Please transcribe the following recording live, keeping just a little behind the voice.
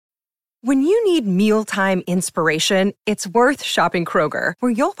When you need mealtime inspiration, it's worth shopping Kroger,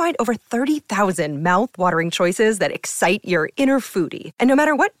 where you'll find over 30,000 mouth-watering choices that excite your inner foodie. And no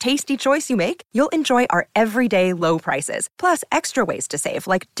matter what tasty choice you make, you'll enjoy our everyday low prices, plus extra ways to save,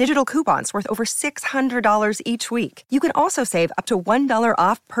 like digital coupons worth over $600 each week. You can also save up to $1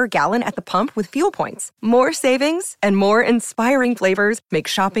 off per gallon at the pump with fuel points. More savings and more inspiring flavors make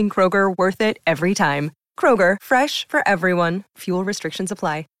shopping Kroger worth it every time. Kroger, fresh for everyone. Fuel restrictions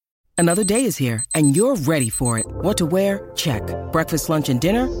apply. Another day is here, and you're ready for it. What to wear? Check. Breakfast, lunch, and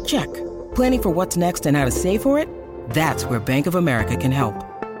dinner? Check. Planning for what's next and how to save for it? That's where Bank of America can help.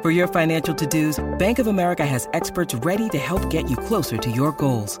 For your financial to-dos, Bank of America has experts ready to help get you closer to your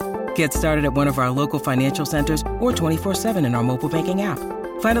goals. Get started at one of our local financial centers or 24/7 in our mobile banking app.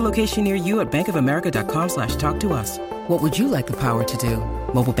 Find a location near you at bankofamerica.com/talktous. What would you like the power to do?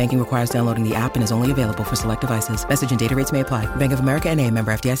 Mobile banking requires downloading the app and is only available for select devices. Message and data rates may apply. Bank of America N.A.,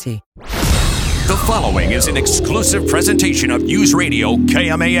 member FDIC. The following is an exclusive presentation of News Radio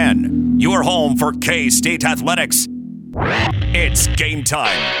KMAN, your home for K-State athletics. It's game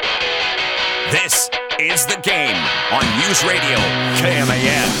time. This is The Game on News Radio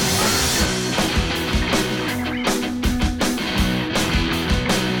KMAN.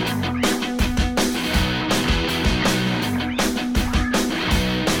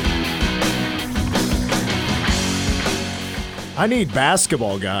 I need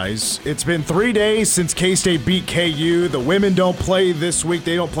basketball, guys. It's been 3 days since K-State beat KU. The women don't play this week.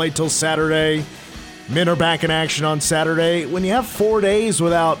 They don't play till Saturday. Men are back in action on Saturday. When you have 4 days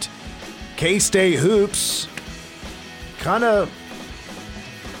without K-State hoops, kind of,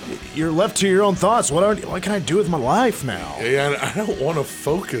 you're left to your own thoughts. What can I do with my life now? Yeah, I don't want to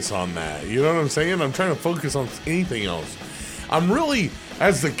focus on that. You know what I'm saying? I'm trying to focus on anything else. I'm really,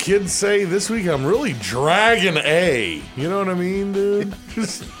 as the kids say this week, I'm really dragging A. You know what I mean, dude?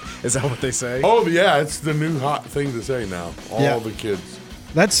 Is that what they say? Oh, yeah, it's the new hot thing to say now. All the kids.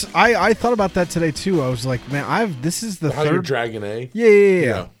 That's I thought about that today too. I was like, man, this is the How third. you're dragging A?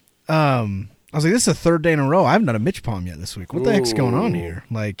 Yeah. I was like, this is the third day in a row. I haven't done a Mitch Palm yet this week. What the heck's going on here?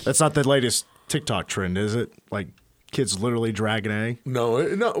 Like, that's not the latest TikTok trend, is it? Like kids literally dragging A?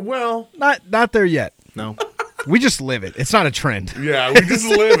 No. Well, not there yet. No. We just live it. It's not a trend. Yeah, we just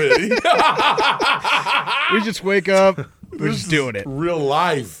live it. We just wake up. We're just doing it. Real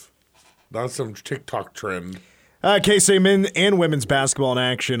life. Not some TikTok trend. K-State men and women's basketball in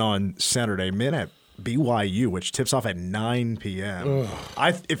action on Saturday. Men at BYU, which tips off at 9 p.m.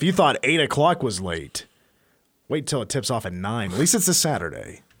 If you thought 8 o'clock was late, wait till it tips off at 9. At least it's a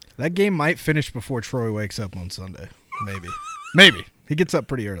Saturday. That game might finish before Troy wakes up on Sunday. Maybe. He gets up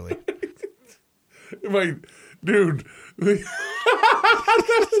pretty early. Dude.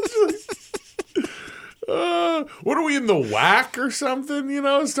 What are we in the WAC or something? You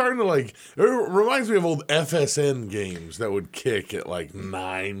know, it's starting to it reminds me of old FSN games that would kick at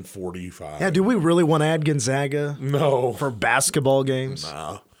 9:45. Yeah, do we really want to add Gonzaga? No. For basketball games?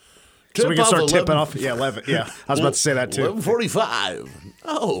 No. So we can start tipping off? Yeah, 11. Yeah, I was about to say that too. 11:45.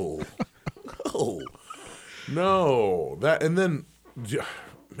 Oh. No. And then,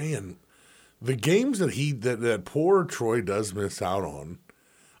 man, the games that poor Troy does miss out on,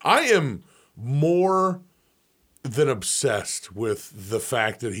 I am more than obsessed with the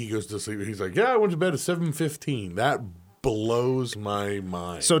fact that he goes to sleep. He's like, yeah, I went to bed at 7:15. That blows my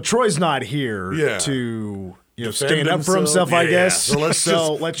mind. So Troy's not here to stand up for himself, I guess.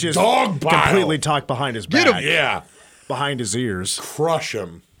 So let's just dog pile. Completely talk behind his back. Yeah. Behind his ears. Crush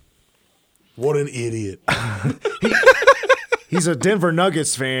him. What an idiot. He's a Denver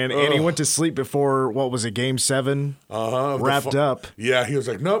Nuggets fan, and he went to sleep before, Game 7 wrapped up. Yeah, he was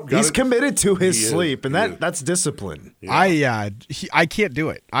like, nope. He's committed to his sleep, and that's discipline. Yeah. I can't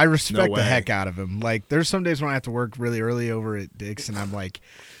do it. I respect the heck out of him. There's some days when I have to work really early over at Dick's, and I'm like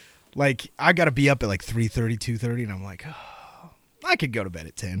I got to be up at 3:30, 2:30, and I'm like, oh, I could go to bed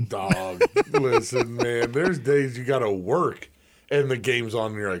at 10. Dog, listen, man, there's days you got to work, and the game's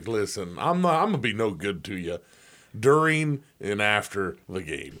on, and you're like, listen, I'm going to be no good to you during and after the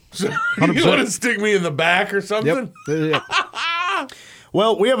game. So you want to stick me in the back or something? Yep.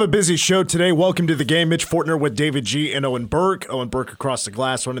 Well, we have a busy show today. Welcome to the game. Mitch Fortner with David G. and Owen Burke. Owen Burke across the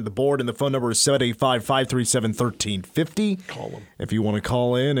glass running the board, and the phone number is 785-537-1350. Call him. If you want to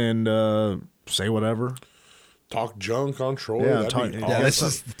call in and say whatever. Talk junk on Troy.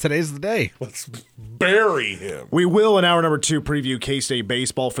 Today's the day. Let's bury him. We will, in hour number 2, preview K-State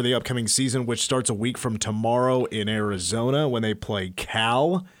baseball for the upcoming season, which starts a week from tomorrow in Arizona when they play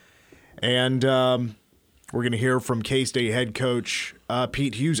Cal. And We're going to hear from K-State head coach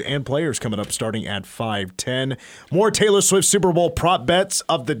Pete Hughes and players coming up starting at 5:10. More Taylor Swift Super Bowl prop bets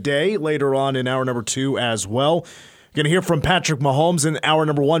of the day later on in hour number 2 as well. Going to hear from Patrick Mahomes in hour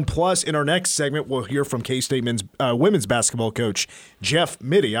number 1. Plus, in our next segment, we'll hear from K-State women's basketball coach Jeff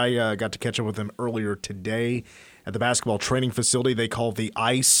Mittie. I got to catch up with him earlier today at the basketball training facility they call the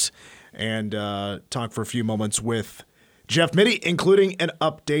ICE, and talk for a few moments with Jeff Mittie, including an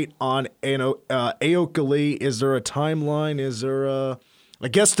update on Aoki Lee. Is there a timeline? Is there a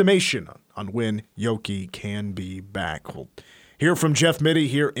guesstimation on when Yoki can be back? We'll hear from Jeff Mittie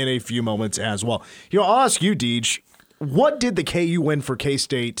here in a few moments as well. I'll ask you, Deej, what did the KU win for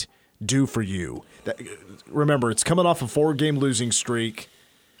K-State do for you? Remember, it's coming off a 4-game losing streak.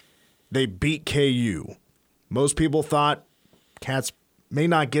 They beat KU. Most people thought Cats may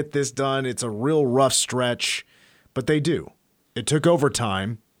not get this done. It's a real rough stretch. But they do. It took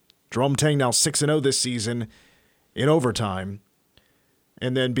overtime. Jerome Tang now 6-0 this season in overtime.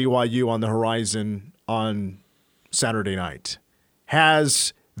 And then BYU on the horizon on Saturday night.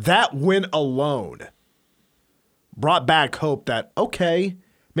 Has that win alone brought back hope that, okay,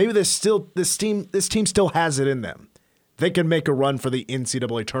 maybe this team still has it in them. They can make a run for the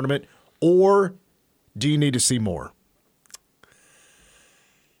NCAA tournament, or do you need to see more?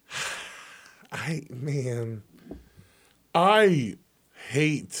 I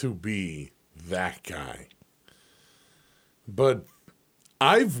hate to be that guy, but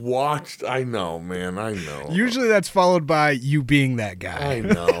I've watched, I know. Usually that's followed by you being that guy. I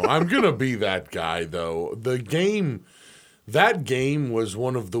know. I'm going to be that guy, though. That game was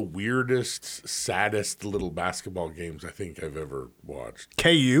one of the weirdest, saddest little basketball games I think I've ever watched.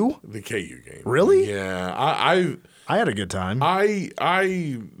 KU? The KU game. Really? Yeah. I had a good time. The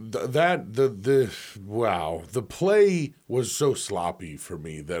play was so sloppy for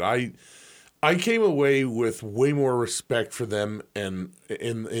me that I came away with way more respect for them and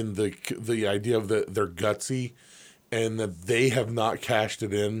in the idea of they're gutsy and that they have not cashed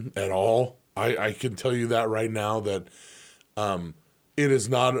it in at all. I can tell you that right now that it is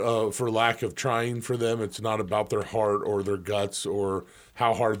not for lack of trying for them. It's not about their heart or their guts or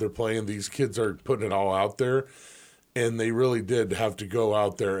how hard they're playing. These kids are putting it all out there, and they really did have to go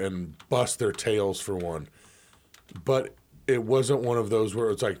out there and bust their tails for one. But it wasn't one of those where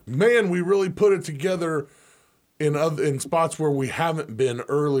it's like, man, we really put it together in spots where we haven't been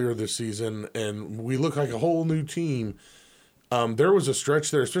earlier this season, and we look like a whole new team. There was a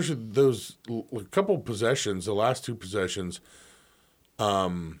stretch there, especially those couple possessions, the last 2 possessions,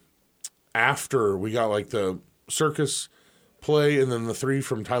 after we got like the circus play and then the 3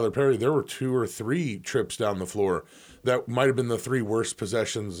 from Tyler Perry. There were 2 or 3 trips down the floor that might have been the 3 worst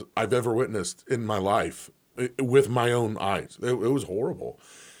possessions I've ever witnessed in my life with my own eyes. It was horrible.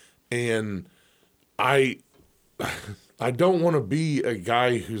 And I don't want to be a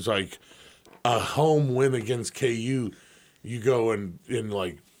guy who's like a home win against KU. You go and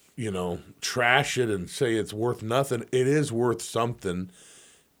like, trash it and say it's worth nothing. It is worth something.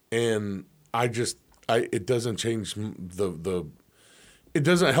 And it doesn't change it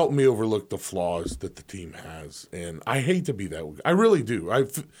doesn't help me overlook the flaws that the team has. And I hate to be that way. I really do. I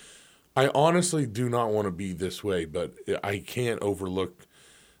honestly do not want to be this way, but I can't overlook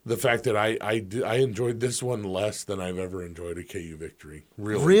the fact that I enjoyed this one less than I've ever enjoyed a KU victory.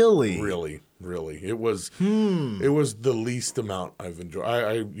 Really. It was the least amount I've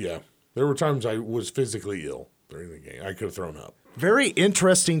enjoyed. There were times I was physically ill during the game. I could have thrown up. Very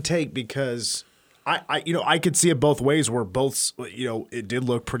interesting take, because I could see it both ways, where both, it did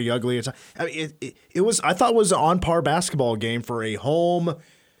look pretty ugly at times. I mean, I thought it was an on par basketball game for a home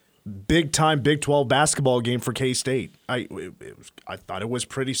big time Big 12 basketball game for K-State. I thought it was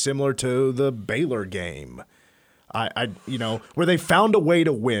pretty similar to the Baylor game. Where they found a way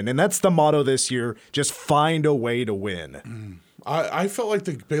to win, and that's the motto this year: just find a way to win. I felt like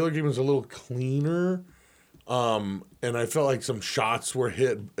the Baylor game was a little cleaner, and I felt like some shots were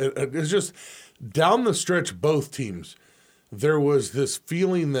hit. It's just down the stretch, both teams, there was this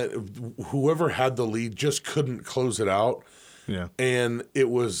feeling that whoever had the lead just couldn't close it out. Yeah, and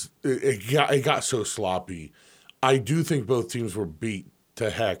it got so sloppy. I do think both teams were beat to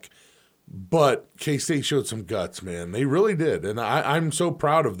heck, but K-State showed some guts, man. They really did, and I'm so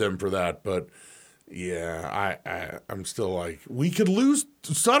proud of them for that. But yeah, I'm still like, we could lose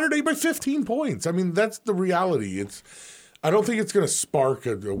Saturday by 15 points. I mean, that's the reality. I don't think it's going to spark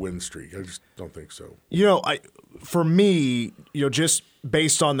a win streak. I just don't think so. For me, just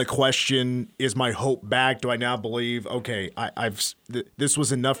based on the question, is my hope back? Do I now believe, okay, this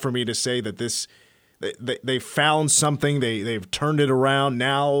was enough for me to say that they found something, they've turned it around.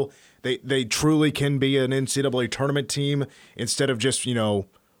 Now They truly can be an NCAA tournament team instead of just,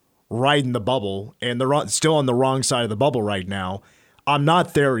 riding the bubble, and they're still on the wrong side of the bubble right now. I'm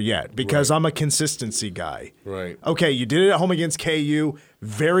not there yet because I'm a consistency guy. Right. Okay, you did it at home against KU.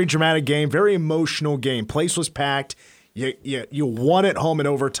 Very dramatic game, very emotional game. Place was packed. You won at home in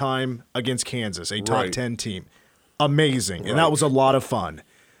overtime against Kansas, a top 10 team. Amazing. And that was a lot of fun.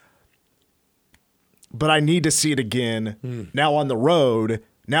 But I need to see it again. Now on the road,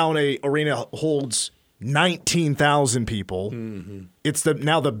 now in an arena holds 19,000 people. Mm-hmm. It's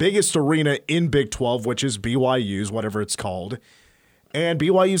now the biggest arena in Big 12, which is BYU's, whatever it's called. And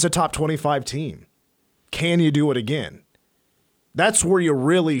BYU's a top 25 team. Can you do it again? That's where you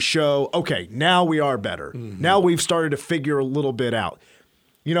really show, okay, now we are better. Mm-hmm. Now we've started to figure a little bit out.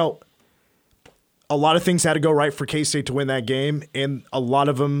 A lot of things had to go right for K-State to win that game, and a lot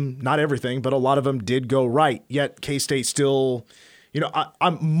of them, not everything, but a lot of them did go right. Yet K-State still,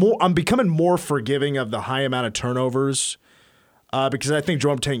 I'm becoming more forgiving of the high amount of turnovers because I think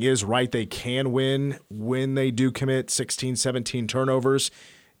Jerome Tang is right. They can win when they do commit 16, 17 turnovers.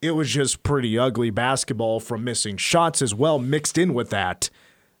 It was just pretty ugly basketball from missing shots as well, mixed in with that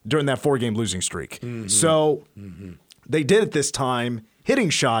during that 4-game losing streak. Mm-hmm. So they did it this time, hitting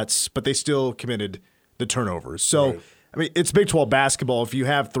shots, but they still committed the turnovers. So, it's Big 12 basketball. If you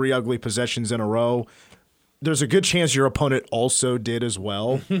have 3 ugly possessions in a row, there's a good chance your opponent also did as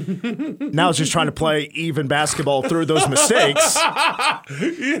well. Now it's just trying to play even basketball through those mistakes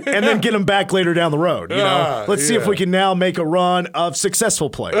and then get them back later down the road. Let's see if we can now make a run of successful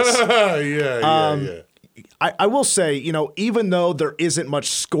plays. I will say, even though there isn't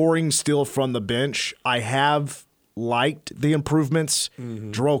much scoring still from the bench, I have liked the improvements.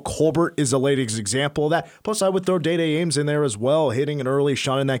 Mm-hmm. Jarrell Colbert is the latest example of that. Plus, I would throw Day Ames in there as well, hitting an early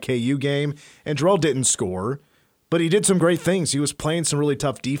shot in that KU game. And Jarrell didn't score, but he did some great things. He was playing some really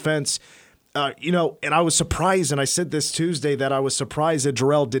tough defense. And I was surprised, and I said this Tuesday, that I was surprised that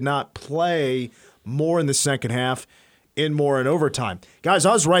Jarrell did not play more in the second half and more in overtime. Guys,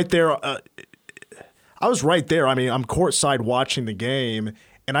 I was right there. I'm courtside watching the game,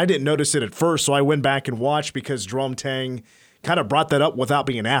 and I didn't notice it at first, so I went back and watched because Jerome Tang kind of brought that up without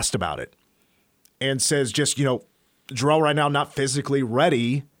being asked about it and says just, Jarrell right now not physically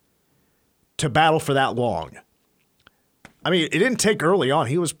ready to battle for that long. It didn't take early on.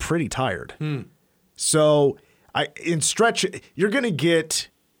 He was pretty tired. So in stretch, you're going to get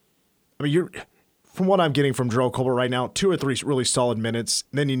from what I'm getting from Jarrell Colbert right now, 2 or 3 really solid minutes,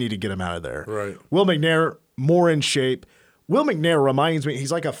 then you need to get him out of there. Right. Will McNair, more in shape. Will McNair reminds me,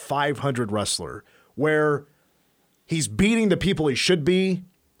 he's like a 500 wrestler where he's beating the people he should be,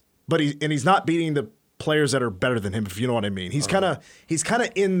 but he's not beating the players that are better than him, if you know what I mean. He's kind of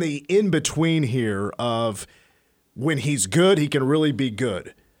in the in-between here of when he's good, he can really be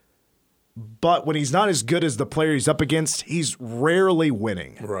good. But when he's not as good as the player he's up against, he's rarely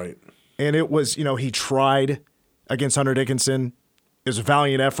winning. Right. And it was, he tried against Hunter Dickinson. It was a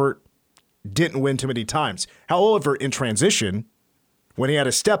valiant effort. Didn't win too many times. However, in transition, when he had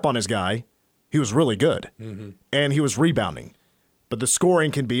a step on his guy, he was really good. Mm-hmm. And he was rebounding. But the scoring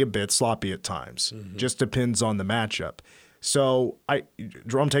can be a bit sloppy at times. Mm-hmm. Just depends on the matchup. So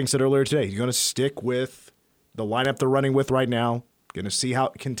Jerome Tang said earlier today, he's going to stick with the lineup they're running with right now. Going to see how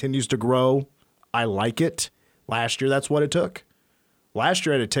it continues to grow. I like it. Last year, that's what it took. Last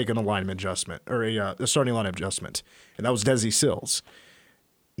year, I had to take an alignment adjustment, or a starting lineup adjustment, and that was Desi Sills.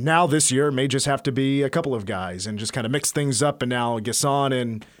 Now this year, it may just have to be a couple of guys and just kind of mix things up, and now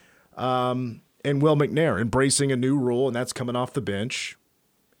Gasson and Will McNair embracing a new rule, and that's coming off the bench.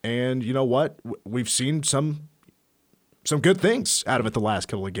 And you know what? We've seen some good things out of it the last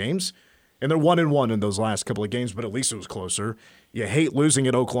couple of games, and they're 1-1 in those last couple of games, but at least it was closer. You hate losing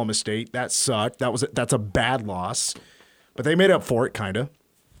at Oklahoma State. That sucked. That's a bad loss. But they made up for it, kind of.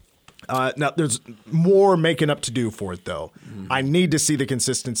 Now, there's more making up to do for it, though. Mm-hmm. I need to see the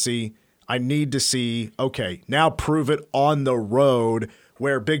consistency. I need to see, okay, now prove it on the road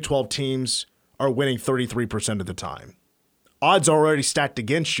where Big 12 teams are winning 33% of the time. Odds are already stacked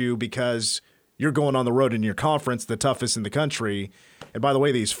against you because you're going on the road in your conference, the toughest in the country. And by the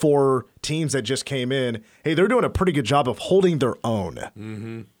way, these 4 teams that just came in, hey, they're doing a pretty good job of holding their own.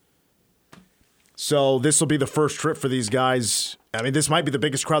 Mm-hmm. So this will be the first trip for these guys. This might be the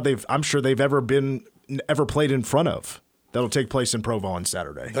biggest crowd I'm sure they've ever played in front of. That'll take place in Provo on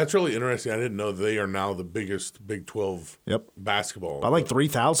Saturday. That's really interesting. I didn't know they are now the biggest Big 12 basketball. By like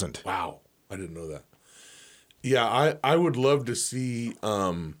 3,000. Wow. I didn't know that. Yeah, I would love to see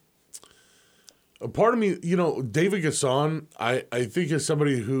A part of me, David Gasson, I think is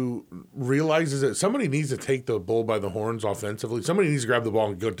somebody who realizes that somebody needs to take the bull by the horns offensively. Somebody needs to grab the ball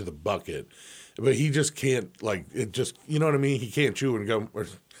and go to the bucket. But he just can't, you know what I mean? He can't chew and gum and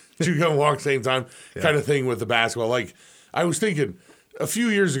walk at the same time kind of thing with the basketball. Like, I was thinking a few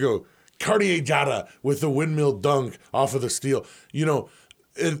years ago, Cartier Jada with the windmill dunk off of the steal.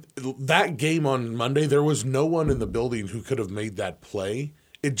 That game on Monday, there was no one in the building who could have made that play.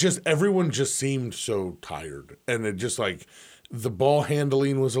 Everyone just seemed so tired. And it just the ball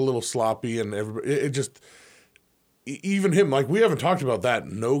handling was a little sloppy and even him, we haven't talked about that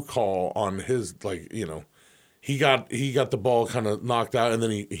no call on his, he got the ball kind of knocked out and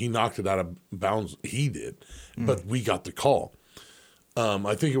then he knocked it out of bounds. He did, but we got the call.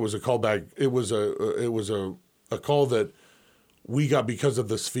 I think it was a callback. It was a call that we got because of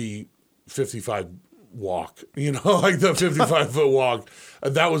this 55 walk, the 55-foot walk.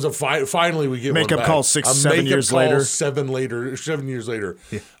 That was finally we get makeup one back. Call 7 years later. 7 years later.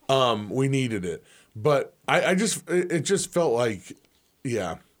 Yeah. We needed it, but it just felt like,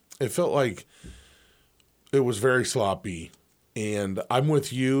 it felt like it was very sloppy. And I'm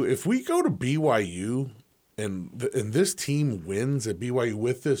with you. If we go to BYU and this team wins at BYU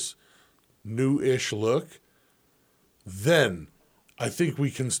with this new-ish look, then I think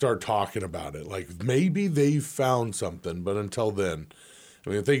we can start talking about it. Maybe they've found something, but until then,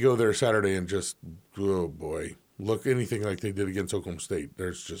 if they go there Saturday and just, oh boy, look anything like they did against Oklahoma State,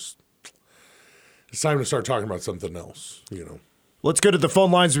 it's time to start talking about something else, Let's go to the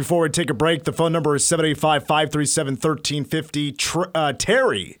phone lines before we take a break. The phone number is 785-537-1350.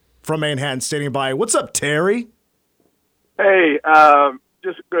 Terry from Manhattan standing by. What's up, Terry? Hey,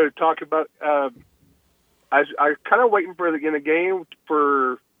 just going to talk about I kind of waiting for the game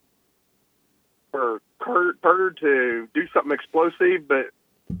for Carter to do something explosive, but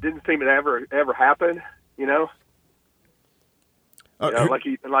didn't seem to ever happen. Like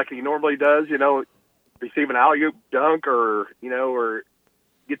he normally does. Receive an alley-oop dunk or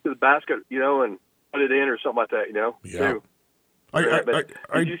get to the basket, and put it in or something like that. Yeah.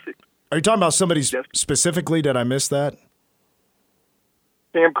 Are you talking about somebody specifically? Did I miss that?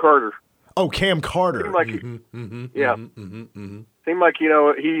 Cam Carter. Oh, Cam Carter. Seemed like seemed like he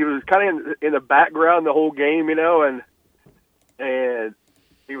was kind of in the background the whole game, and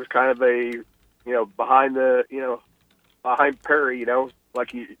he was kind of behind Perry,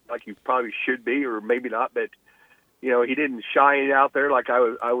 like he probably should be, or maybe not, but he didn't shine out there like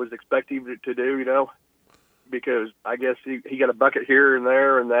I was expecting him to do, because I guess he got a bucket here and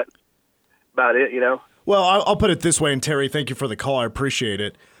there, and that's about it, Well, I'll put it this way, and Terry, thank you for the call. I appreciate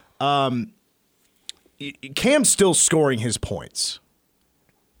it. Cam's still scoring his points.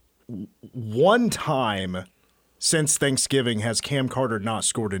 One time since Thanksgiving has Cam Carter not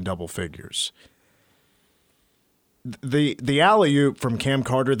scored in double figures. The alley-oop from Cam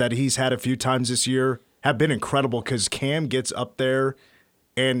Carter that he's had a few times this year have been incredible because Cam gets up there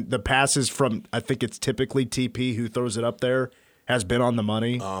and the passes from, I think it's typically TP who throws it up there, has been on the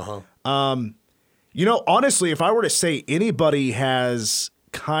money. Uh-huh. Honestly, if I were to say anybody has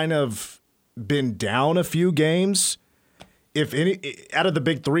kind of been down a few games, if any out of the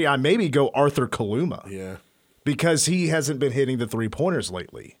big three, I maybe go Arthur Kaluma. Yeah. Because he hasn't been hitting the three-pointers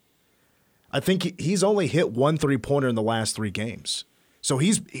lately. I think he's only hit one three-pointer in the last 3 games. So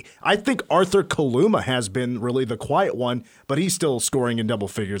I think Arthur Kaluma has been really the quiet one, but he's still scoring in double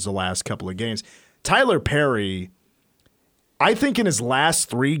figures the last couple of games. Tyler Perry, I think in his last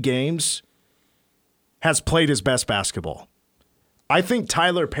 3 games, has played his best basketball. I think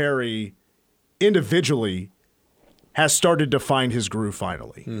Tyler Perry individually has started to find his groove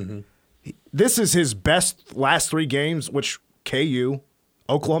finally. Mm-hmm. This is his best last 3 games, which KU,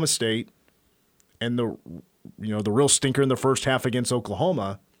 Oklahoma State, and the real stinker in the first half against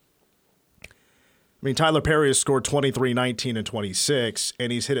Oklahoma. I mean, Tyler Perry has scored 23, 19, and 26,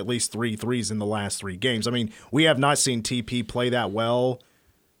 and he's hit at least 3 threes in the last 3 games. I mean, we have not seen TP play that well,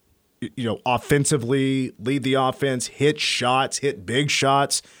 offensively, lead the offense, hit shots, hit big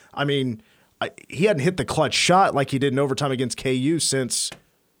shots. I mean, he hadn't hit the clutch shot like he did in overtime against KU since,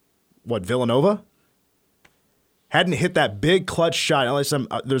 Villanova? Hadn't hit that big clutch shot, unless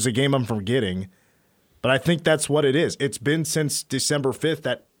there's a game I'm forgetting. But I think that's what it is. It's been since December 5th,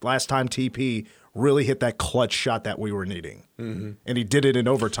 that last time TP really hit that clutch shot that we were needing. Mm-hmm. And he did it in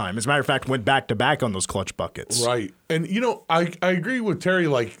overtime. As a matter of fact, went back-to-back on those clutch buckets. Right. And, I agree with Terry.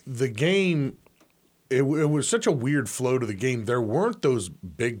 The game, it was such a weird flow to the game. There weren't those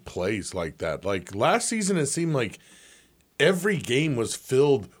big plays like that. Last season, it seemed like every game was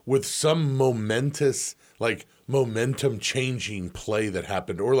filled with some momentous, momentum-changing play that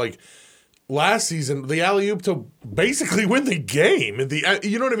happened. Or, last season, the alley-oop to basically win the game.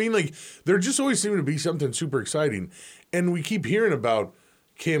 You know what I mean? Like, there just always seemed to be something super exciting. And we keep hearing about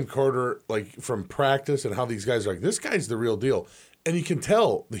Cam Carter, like, from practice and how these guys are like, this guy's the real deal. And you can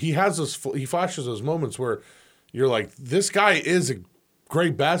tell he flashes those moments where you're like, this guy is a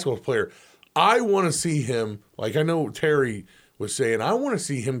great basketball player. I want to see him, like I know Terry was saying, I want to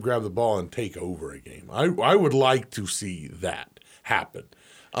see him grab the ball and take over a game. I would like to see that happen.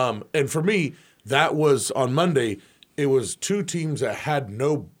 And for me, that was on Monday. It was two teams that had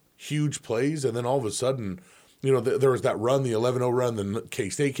no huge plays, and then all of a sudden, there was that run, the 11-0 run, then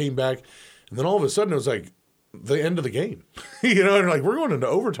K-State came back, and then all of a sudden it was like the end of the game. And like we're going into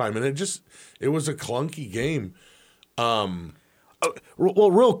overtime, and it was a clunky game.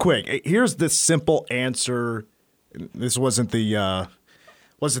 Well, real quick, here's the simple answer. This wasn't the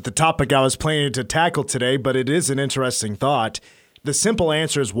topic I was planning to tackle today, but it is an interesting thought. The simple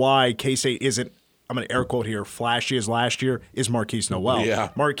answer is why K-State isn't, I'm going to air quote here, flashy as last year, is Marquise Noel. Yeah.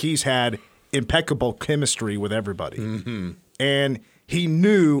 Marquise had impeccable chemistry with everybody. Mm-hmm. And he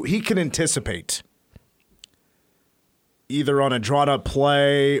knew he could anticipate either on a drawn-up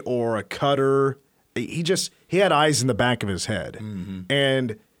play or a cutter. He had eyes in the back of his head. Mm-hmm.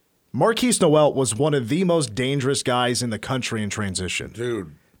 And Marquise Noel was one of the most dangerous guys in the country in transition.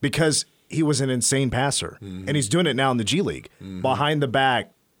 Dude. Because he was an insane passer. Mm-hmm. And he's doing it now in the G League. Mm-hmm. Behind the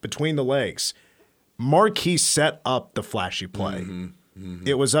back, between the legs. Marquise set up the flashy play. Mm-hmm. Mm-hmm.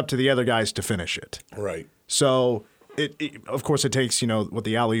 It was up to the other guys to finish it. Right. So, of course, it takes, with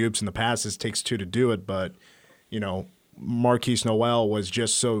the alley-oops and the passes, takes two to do it. But, Marquise Noel was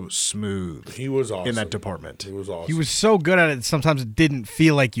just so smooth. He was awesome in that department. He was awesome. He was so good at it. Sometimes it didn't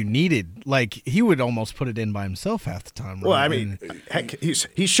feel like you needed. Like he would almost put it in by himself half the time. Right? Well, I mean, heck, he's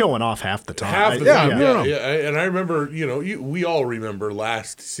showing off half the time. Half the time, yeah. And I remember, we all remember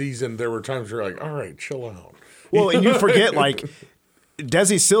last season there were times where you're like, all right, chill out. Well, and you forget like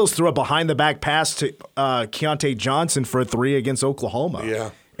Desi Sills threw a behind the back pass to Keontae Johnson for a 3 against Oklahoma.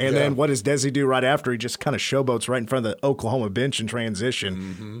 Yeah. And then what does Desi do right after? He just kind of showboats right in front of the Oklahoma bench in transition.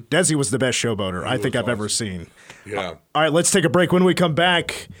 Mm-hmm. Desi was the best showboater I think I've ever seen. Yeah. All right, let's take a break. When we come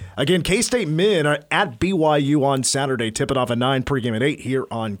back, again, K-State men are at BYU on Saturday. Tip it off at 9, pregame at 8 here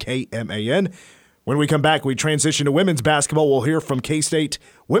on KMAN. When we come back, we transition to women's basketball. We'll hear from K-State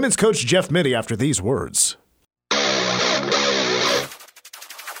women's coach Jeff Mittie after these words.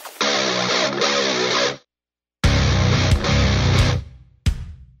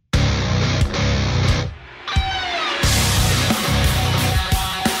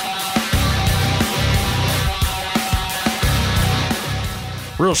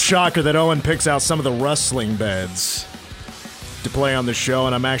 Real shocker that Owen picks out some of the wrestling beds to play on the show,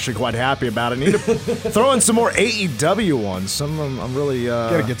 and I'm actually quite happy about it. Need to throw in some more AEW ones. Some of them I'm really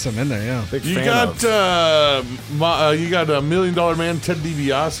gotta get some in there. Yeah, big you fan got of. You got $1 Million Man Ted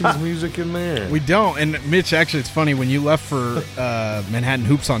DiBiase's music in there. We don't. And Mitch, actually, it's funny when you left for Manhattan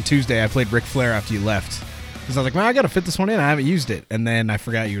Hoops on Tuesday. I played Ric Flair after you left because I was like, man, I got to fit this one in. I haven't used it, and then I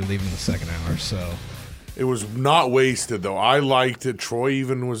forgot you were leaving the second hour. So it was not wasted though. I liked it. Troy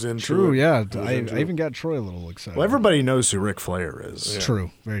even was into it. True, yeah. I even got Troy a little excited. Well, everybody knows who Ric Flair is. Yeah.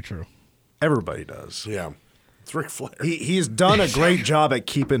 True, very true. Everybody does. Yeah, it's Ric Flair. He's done a great job at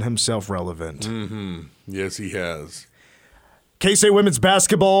keeping himself relevant. Mm-hmm. Yes, he has. K-State women's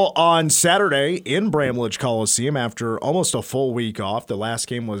basketball on Saturday in Bramlage Coliseum after almost a full week off. The last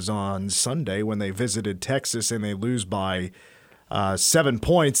game was on Sunday when they visited Texas and they lose by 7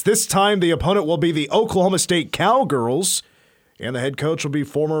 points. This time the opponent will be the Oklahoma State Cowgirls, and the head coach will be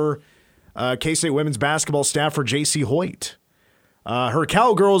former K-State women's basketball staffer J.C. Hoyt. Her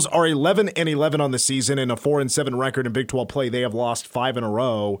Cowgirls are 11-11 on the season and a 4-7 record in Big 12 play. They have lost 5 in a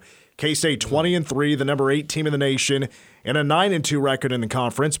row. K-State 20-3, the number 8 team in the nation, and a 9-2 record in the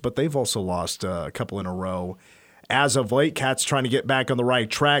conference, but they've also lost a couple in a row. As of late, Cats trying to get back on the right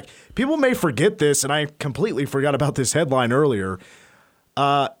track. People may forget this, and I completely forgot about this headline earlier.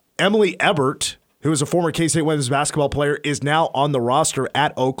 Emily Ebert, who is a former K-State women's basketball player, is now on the roster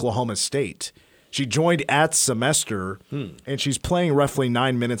at Oklahoma State. She joined at semester, and she's playing roughly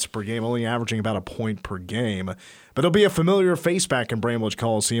 9 minutes per game, only averaging about a point per game. But it'll be a familiar face back in Bramlage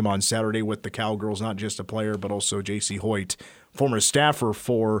Coliseum on Saturday with the Cowgirls, not just a player, but also J.C. Hoyt, former staffer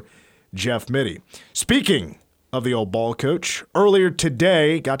for Jeff Mittie. Speaking of the old ball coach, earlier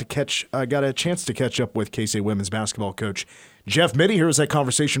today got a chance to catch up with K-State women's basketball coach Jeff Mittie. Here's that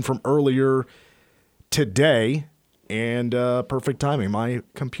conversation from earlier today, and perfect timing. My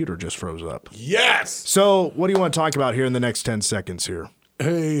computer just froze up. Yes. So what do you want to talk about here in the next 10 seconds here?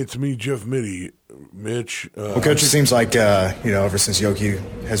 Hey, it's me, Jeff Mittie. Mitch. Well, Coach, it seems like, ever since Yoki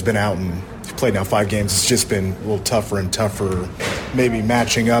has been out and played now 5 games, it's just been a little tougher and tougher, maybe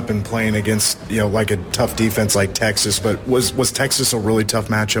matching up and playing against, like a tough defense like Texas. But was Texas a really tough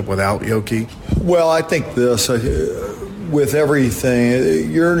matchup without Yoki? Well, I think this, with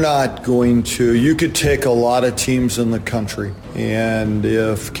everything, you're not going to – you could take a lot of teams in the country, and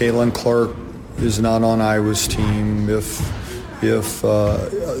if Caitlin Clark is not on Iowa's team, if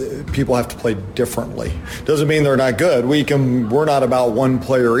people have to play differently. Doesn't mean they're not good. We're not about one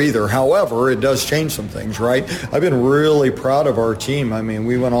player either. However, it does change some things, right? I've been really proud of our team. I mean,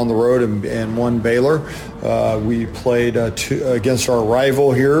 we went on the road and won Baylor. We played against our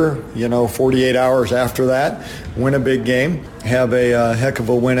rival here, 48 hours after that, win a big game, have a heck of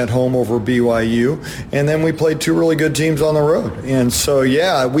a win at home over BYU, and then we played 2 really good teams on the road. And so,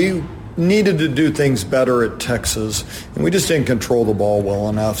 we needed to do things better at Texas, and we just didn't control the ball well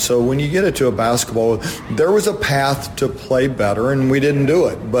enough. So when you get it to a basketball, there was a path to play better, and we didn't do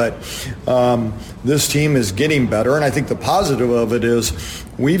it. But this team is getting better, and I think the positive of it is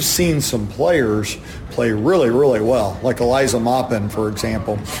we've seen some players play really, really well, like Eliza Maupin, for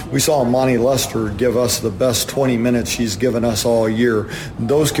example. We saw Monty Lester give us the best 20 minutes she's given us all year.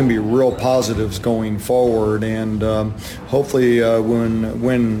 Those can be real positives going forward, and hopefully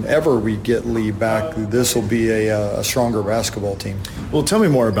whenever we get Lee back, this will be a stronger basketball team. Well, tell me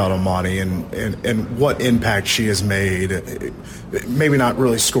more about Amani and what impact she has made. Maybe not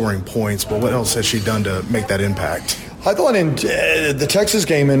really scoring points, but what else has she done to make that impact? I thought in the Texas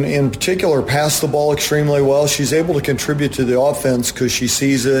game in particular, passed the ball extremely well. She's able to contribute to the offense because she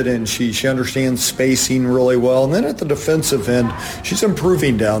sees it and she understands spacing really well. And then at the defensive end, she's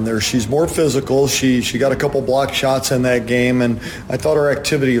improving down there. She's more physical. She got a couple block shots in that game, and I thought her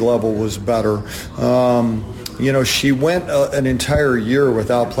activity level was better. She went an entire year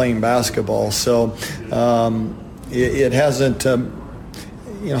without playing basketball, so it hasn't.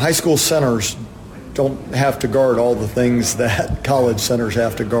 High school centers don't have to guard all the things that college centers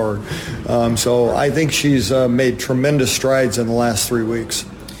have to guard. So I think she's made tremendous strides in the last 3 weeks.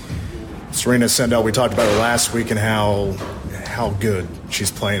 Serena Sendell, we talked about her last week and how good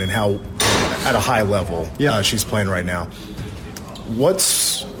she's playing and how at a high level she's playing right now.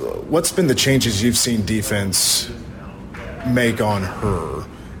 What's been the changes you've seen defense make on her?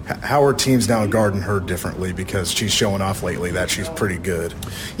 How are teams now guarding her differently because she's showing off lately that she's pretty good?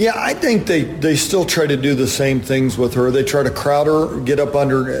 Yeah, I think they still try to do the same things with her. They try to crowd her, get up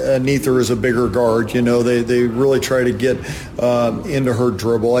underneath her as a bigger guard. They really try to get into her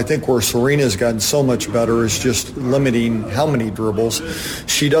dribble. I think where Serena's gotten so much better is just limiting how many dribbles.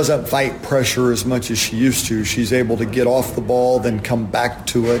 She doesn't fight pressure as much as she used to. She's able to get off the ball, then come back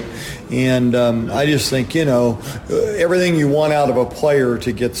to it. And I just think, everything you want out of a player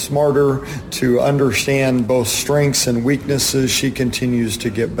to get smarter, to understand both strengths and weaknesses, she continues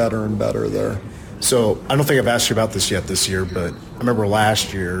to get better and better there. So I don't think I've asked you about this yet this year, but I remember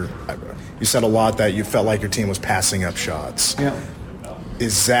last year you said a lot that you felt like your team was passing up shots. Yeah.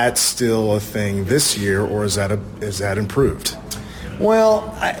 Is that still a thing this year, or is that improved?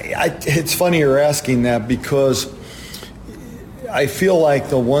 Well, it's funny you're asking that because I feel like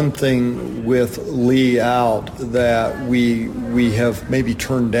the one thing with Lee out that we have maybe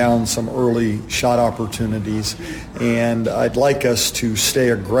turned down some early shot opportunities, and I'd like us to stay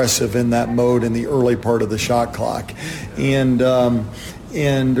aggressive in that mode in the early part of the shot clock. And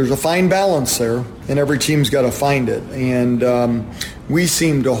there's a fine balance there, and every team's got to find it. And we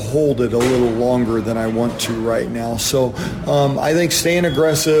seem to hold it a little longer than I want to right now. So I think staying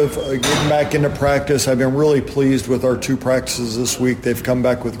aggressive, getting back into practice. I've been really pleased with our 2 practices this week. They've come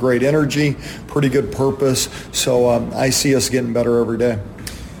back with great energy, pretty good purpose. So I see us getting better every day.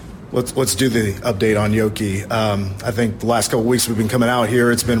 Let's do the update on Yoki. I think the last couple of weeks we've been coming out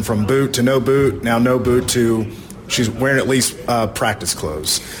here, it's been from boot to no boot, now no boot to she's wearing at least practice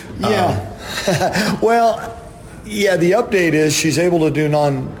clothes. Yeah. Well, yeah, the update is she's able to do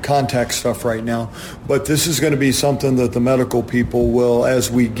non-contact stuff right now, but this is going to be something that the medical people will,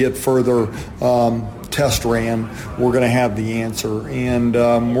 as we get further test ran, we're going to have the answer, and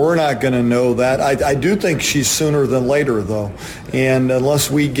we're not going to know that. I do think she's sooner than later, though, and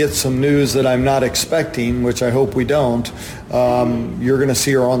unless we get some news that I'm not expecting, which I hope we don't, you're going to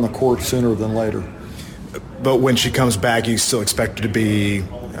see her on the court sooner than later. But when she comes back, you still expect her to be,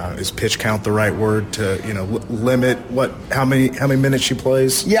 is pitch count the right word, to limit how many minutes she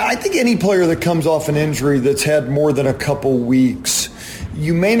plays? Yeah, I think any player that comes off an injury that's had more than a couple weeks,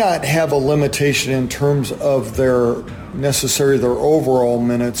 you may not have a limitation in terms of their necessarily their overall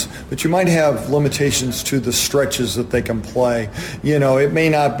minutes, but you might have limitations to the stretches that they can play. It may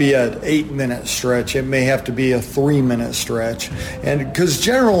not be an 8-minute stretch. It may have to be a 3-minute stretch. And because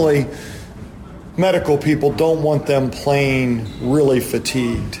generally medical people don't want them playing really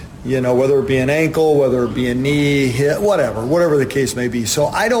fatigued. Whether it be an ankle, whether it be a knee, hip, whatever the case may be. So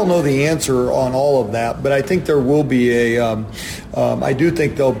I don't know the answer on all of that, but I think there will be I do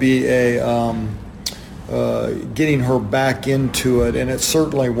think there'll be getting her back into it, and it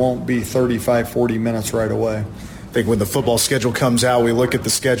certainly won't be 35, 40 minutes right away. I think when the football schedule comes out, we look at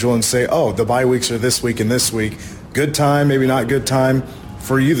the schedule and say, oh, the bye weeks are this week and this week. Good time, maybe not good time.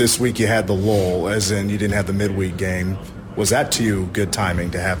 For you this week, you had the lull, as in you didn't have the midweek game. Was that to you good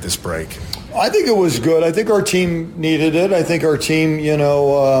timing to have this break? I think it was good. I think our team needed it. I think our team,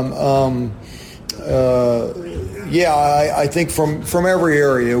 I think from every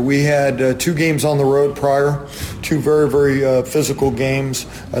area. We had 2 games on the road prior, 2 very, very physical games.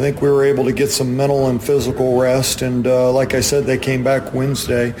 I think we were able to get some mental and physical rest. And like I said, they came back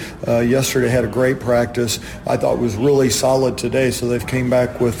Wednesday. Yesterday had a great practice. I thought it was really solid today, so they've came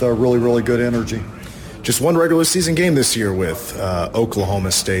back with really, really good energy. Just one regular season game this year with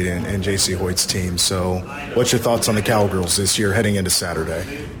Oklahoma State and J.C. Hoyt's team. So what's your thoughts on the Cowgirls this year heading into Saturday?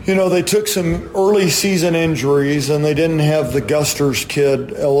 They took some early season injuries, and they didn't have the Gusters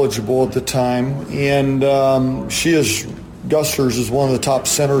kid eligible at the time. And Gusters is one of the top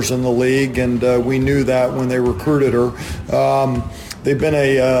centers in the league, and we knew that when they recruited her. They've been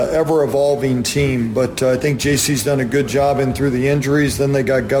a ever-evolving team, but I think JC's done a good job in through the injuries. Then they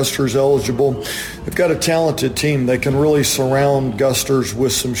got Gusters eligible. They've got a talented team. They can really surround Gusters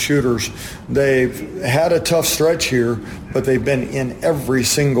with some shooters. They've had a tough stretch here, but they've been in every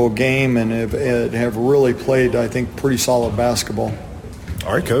single game and have really played, I think, pretty solid basketball.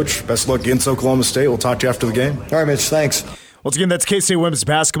 All right, Coach. Best of luck against Oklahoma State. We'll talk to you after the game. All right, Mitch. Thanks. Once again, that's K-State women's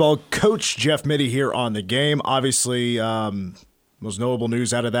basketball coach Jeff Mittie here on the game. Obviously, most notable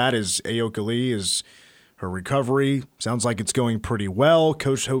news out of that is Ayoka Lee is her recovery. Sounds like it's going pretty well.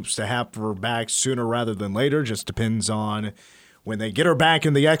 Coach hopes to have her back sooner rather than later. Just depends on when they get her back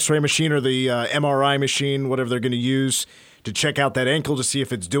in the X-ray machine or the MRI machine, whatever they're going to use to check out that ankle to see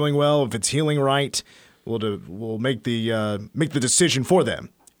if it's doing well, if it's healing right. We'll make the decision for them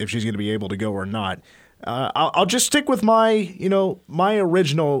if she's going to be able to go or not. I'll just stick with my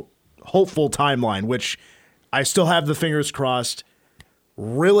original hopeful timeline, which I still have the fingers crossed.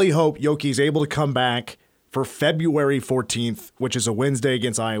 Really hope Yoki's able to come back for February 14th, which is a Wednesday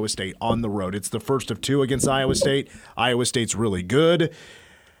against Iowa State on the road. It's the first of 2 against Iowa State. Iowa State's really good.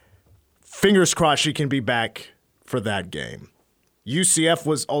 Fingers crossed she can be back for that game. UCF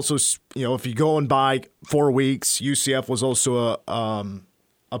was also, if you're going by 4 weeks, UCF was also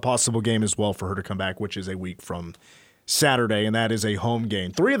a possible game as well for her to come back, which is a week from Saturday, and that is a home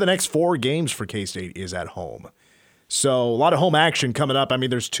game. 3 of the next 4 games for K-State is at home. So a lot of home action coming up. I mean,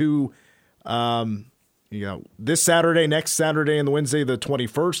 there's 2, this Saturday, next Saturday, and Wednesday the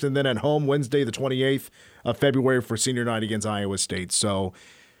 21st, and then at home Wednesday the 28th of February for senior night against Iowa State. So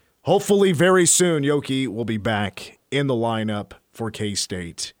hopefully very soon Yoki will be back in the lineup for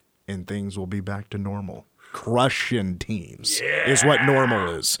K-State, and things will be back to normal. Crushing teams is what normal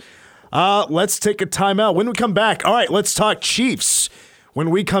is. Let's take a timeout. When we come back, all right, let's talk Chiefs. When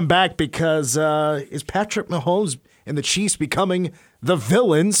we come back, because is Patrick Mahomes and the Chiefs becoming the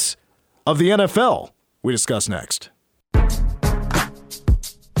villains of the NFL? We discuss next.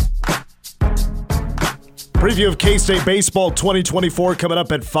 Preview of K-State Baseball 2024 coming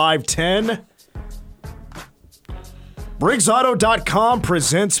up at 5:10. BriggsAuto.com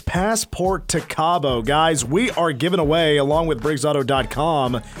presents Passport to Cabo. Guys, we are giving away, along with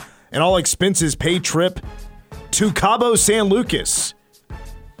BriggsAuto.com, an all-expenses paid trip to Cabo San Lucas.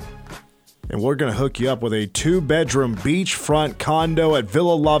 And we're going to hook you up with a 2-bedroom beachfront condo at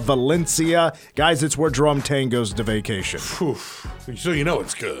Villa La Valencia. Guys, it's where Drum Tang goes to vacation. So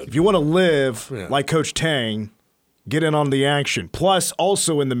it's good. If you want to live like Coach Tang, get in on the action. Plus,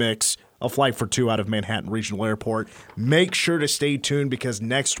 also in the mix, a flight for 2 out of Manhattan Regional Airport. Make sure to stay tuned because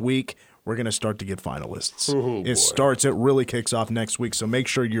next week we're going to start to get finalists. It really kicks off next week, so make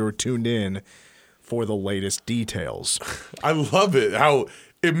sure you're tuned in for the latest details. I love it, how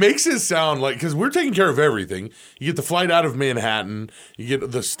it makes it sound like, because we're taking care of everything. You get the flight out of Manhattan, you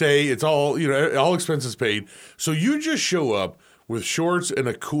get the stay, it's all, all expenses paid. So you just show up with shorts and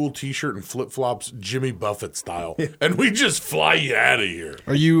a cool T-shirt and flip-flops, Jimmy Buffett style, and we just fly you out of here.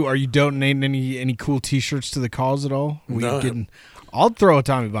 Are you donating any cool T-shirts to the cause at all? No. I'll throw a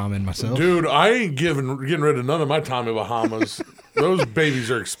Tommy Bahama in myself. Dude, I ain't getting rid of none of my Tommy Bahamas. Those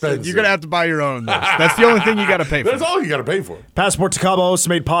babies are expensive. You're going to have to buy your own. That's the only thing you got to pay for. That's all you got to pay for. Passport to Cabo is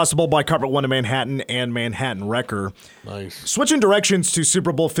made possible by Carpet One in Manhattan and Manhattan Wrecker. Nice. Switching directions to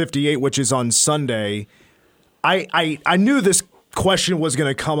Super Bowl 58, which is on Sunday, I knew this question was going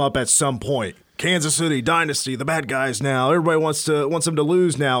to come up at some point. Kansas City Dynasty, the bad guys now. Everybody wants them to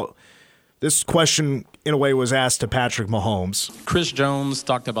lose now. This question, in a way, was asked to Patrick Mahomes. Chris Jones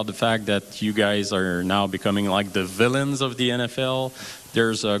talked about the fact that you guys are now becoming like the villains of the NFL.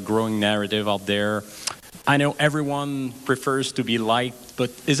 There's a growing narrative out there. I know everyone prefers to be liked,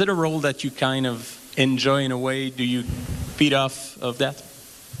 but is it a role that you kind of enjoy in a way? Do you feed off of that?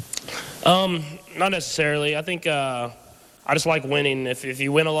 Not necessarily. I think I just like winning. If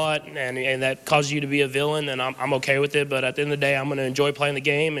you win a lot and that causes you to be a villain, then I'm okay with it. But at the end of the day, I'm going to enjoy playing the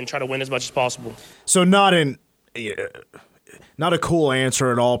game and try to win as much as possible. So not a cool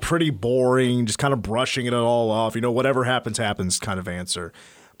answer at all. Pretty boring, just kind of brushing it all off. Whatever happens, happens kind of answer.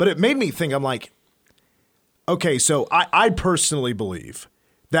 But it made me think, I'm like, okay, so I personally believe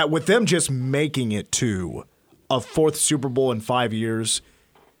that with them just making it to a fourth Super Bowl in 5 years,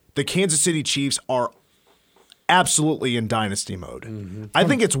 the Kansas City Chiefs are absolutely in dynasty mode. Mm-hmm. I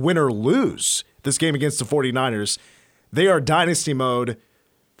think it's win or lose this game against the 49ers. They are dynasty mode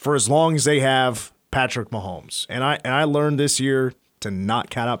for as long as they have Patrick Mahomes. And I learned this year to not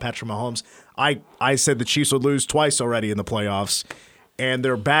count out Patrick Mahomes. I said the Chiefs would lose twice already in the playoffs, and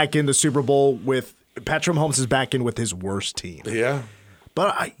they're back in the Super Bowl with Patrick Mahomes is back in with his worst team. Yeah.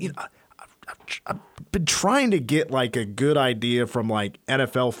 But I've been trying to get like a good idea from like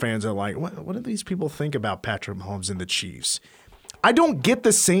NFL fans that are like, what do these people think about Patrick Mahomes and the Chiefs? I don't get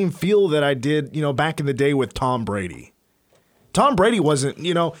the same feel that I did, back in the day with Tom Brady. Tom Brady wasn't,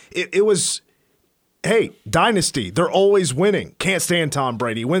 it was, hey, dynasty, they're always winning. Can't stand Tom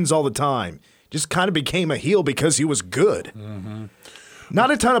Brady, wins all the time. Just kind of became a heel because he was good. Mm-hmm.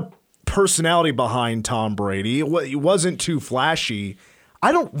 Not a ton of personality behind Tom Brady. It wasn't too flashy.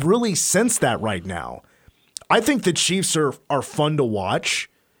 I don't really sense that right now. I think the Chiefs are fun to watch.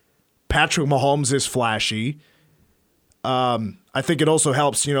 Patrick Mahomes is flashy. I think it also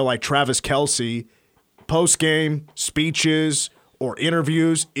helps, like Travis Kelce, post-game speeches or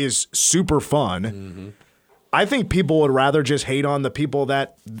interviews is super fun. Mm-hmm. I think people would rather just hate on the people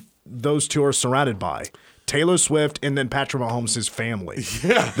that those two are surrounded by. Taylor Swift and then Patrick Mahomes' family.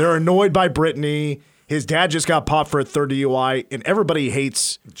 Yeah. They're annoyed by Britney. His dad just got popped for a third DUI, and everybody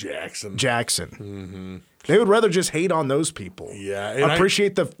hates Jackson. Mm-hmm. They would rather just hate on those people. Yeah, and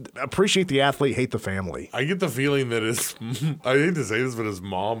appreciate the athlete, hate the family. I get the feeling that I hate to say this, but his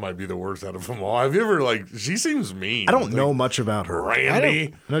mom might be the worst out of them all. Have you ever she seems mean. I don't know much about her.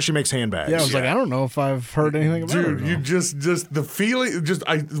 Randy. I know she makes handbags. Yeah, I was like, I don't know if I've heard anything about her. Dude, you just the feeling,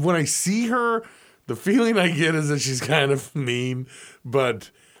 when I see her, the feeling I get is that she's kind of mean.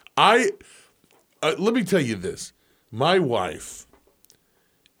 But let me tell you this. My wife,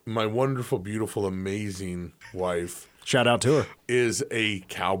 my wonderful, beautiful, amazing wife. Shout out to her. Is a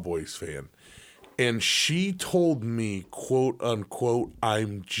Cowboys fan. And she told me, quote, unquote,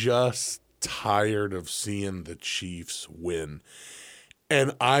 I'm just tired of seeing the Chiefs win.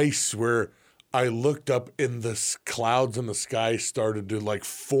 And I swear, I looked up and the clouds in the sky started to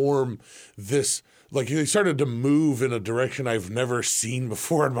form this. They started to move in a direction I've never seen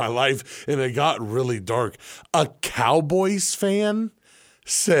before in my life, and it got really dark. A Cowboys fan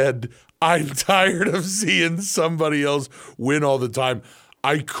said, I'm tired of seeing somebody else win all the time.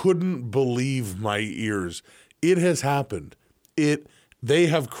 I couldn't believe my ears. It has happened.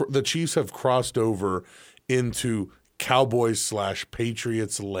 The Chiefs have crossed over into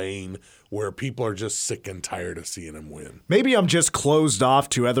Cowboys/Patriots lane where people are just sick and tired of seeing them win. Maybe I'm just closed off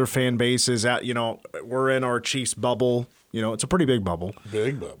to other fan bases. We're in our Chiefs bubble. It's a pretty big bubble.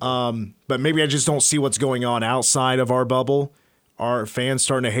 Big bubble. But maybe I just don't see what's going on outside of our bubble. Are fans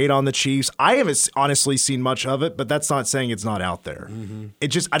starting to hate on the Chiefs? I haven't honestly seen much of it, but that's not saying it's not out there. Mm-hmm.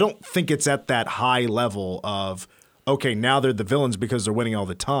 I don't think it's at that high level of, okay, now they're the villains because they're winning all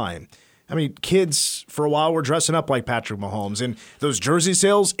the time. I mean, kids for a while were dressing up like Patrick Mahomes. And those jersey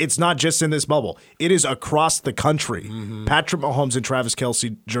sales, it's not just in this bubble. It is across the country. Mm-hmm. Patrick Mahomes and Travis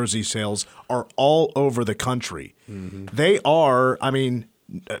Kelce jersey sales are all over the country. Mm-hmm. They are,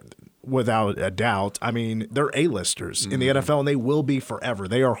 without a doubt, they're A-listers in the NFL, and they will be forever.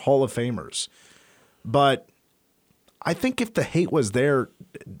 They are Hall of Famers. But I think if the hate was there,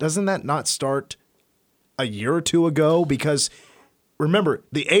 doesn't that not start a year or two ago? Because remember,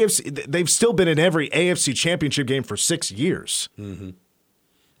 the AFC, they've still been in every AFC championship game for 6 years. Mm-hmm.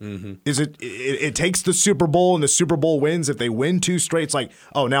 Mm-hmm. It takes the Super Bowl and the Super Bowl wins. If they win 2 straight, it's like,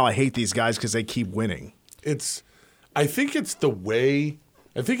 oh, now I hate these guys because they keep winning. I think it's the way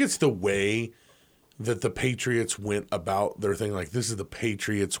that the Patriots went about their thing. Like, this is the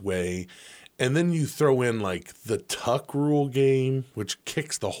Patriots way. And then you throw in, like, the tuck rule game, which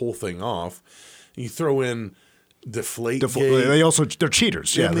kicks the whole thing off. You throw in deflate game. They're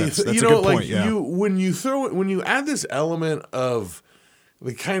cheaters. Yeah, that's a good like point. Yeah. When you add this element of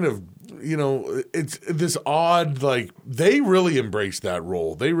the kind of, it's this odd, like, they really embraced that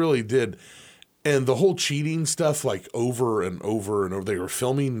role. They really did. And the whole cheating stuff, like, over and over and over, they were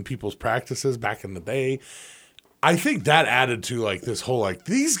filming people's practices back in the day. I think that added to, like, this whole, like,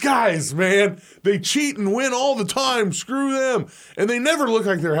 these guys, man, they cheat and win all the time. Screw them. And they never look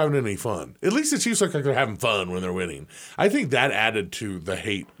like they're having any fun. At least the Chiefs look like they're having fun when they're winning. I think that added to the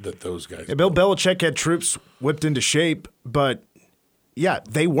hate that those guys Bill Belichick had troops whipped into shape, but, yeah,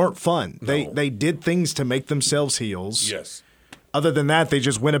 they weren't fun. No. They did things to make themselves heels. Yes. Other than that, they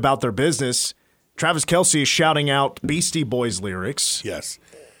just went about their business. Travis Kelce is shouting out Beastie Boys lyrics. Yes.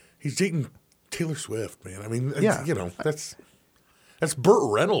 He's dating Taylor Swift, man. I mean, yeah. That's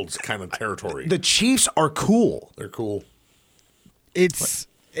Burt Reynolds kind of territory. The Chiefs are cool. They're cool. I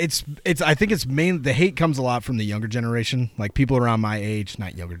think it's the hate comes a lot from the younger generation, like people around my age,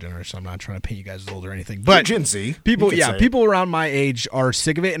 not younger generation. I'm not trying to paint you guys as old or anything, but Gen Z. People around my age are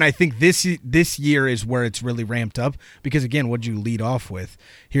sick of it, and I think this year is where it's really ramped up because again, what'd you lead off with?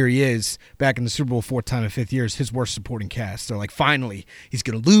 Here he is back in the Super Bowl 4th time in 5th year, his worst supporting cast. They're like, finally, he's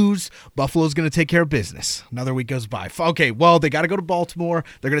gonna lose. Buffalo's gonna take care of business. Another week goes by. Okay, well, they got to go to Baltimore.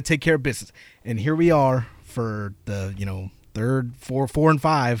 They're gonna take care of business, and here we are for the 3rd, 4, and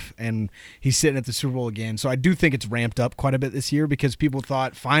 5, and he's sitting at the Super Bowl again. So I do think it's ramped up quite a bit this year because people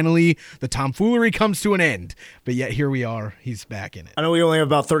thought finally the tomfoolery comes to an end. But yet here we are. He's back in it. I know we only have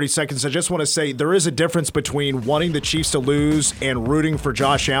about 30 seconds. I just want to say there is a difference between wanting the Chiefs to lose and rooting for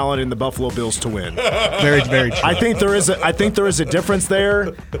Josh Allen and the Buffalo Bills to win. Very, very true. I think there is a difference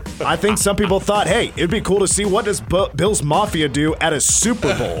there. I think some people thought, hey, it'd be cool to see what does Bills Mafia do at a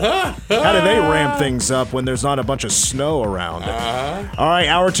Super Bowl. How do they ramp things up when there's not a bunch of snow around? All right,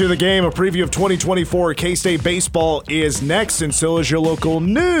 hour 2 of the game, a preview of 2024 K-State baseball is next, and so is your local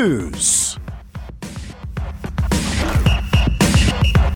news.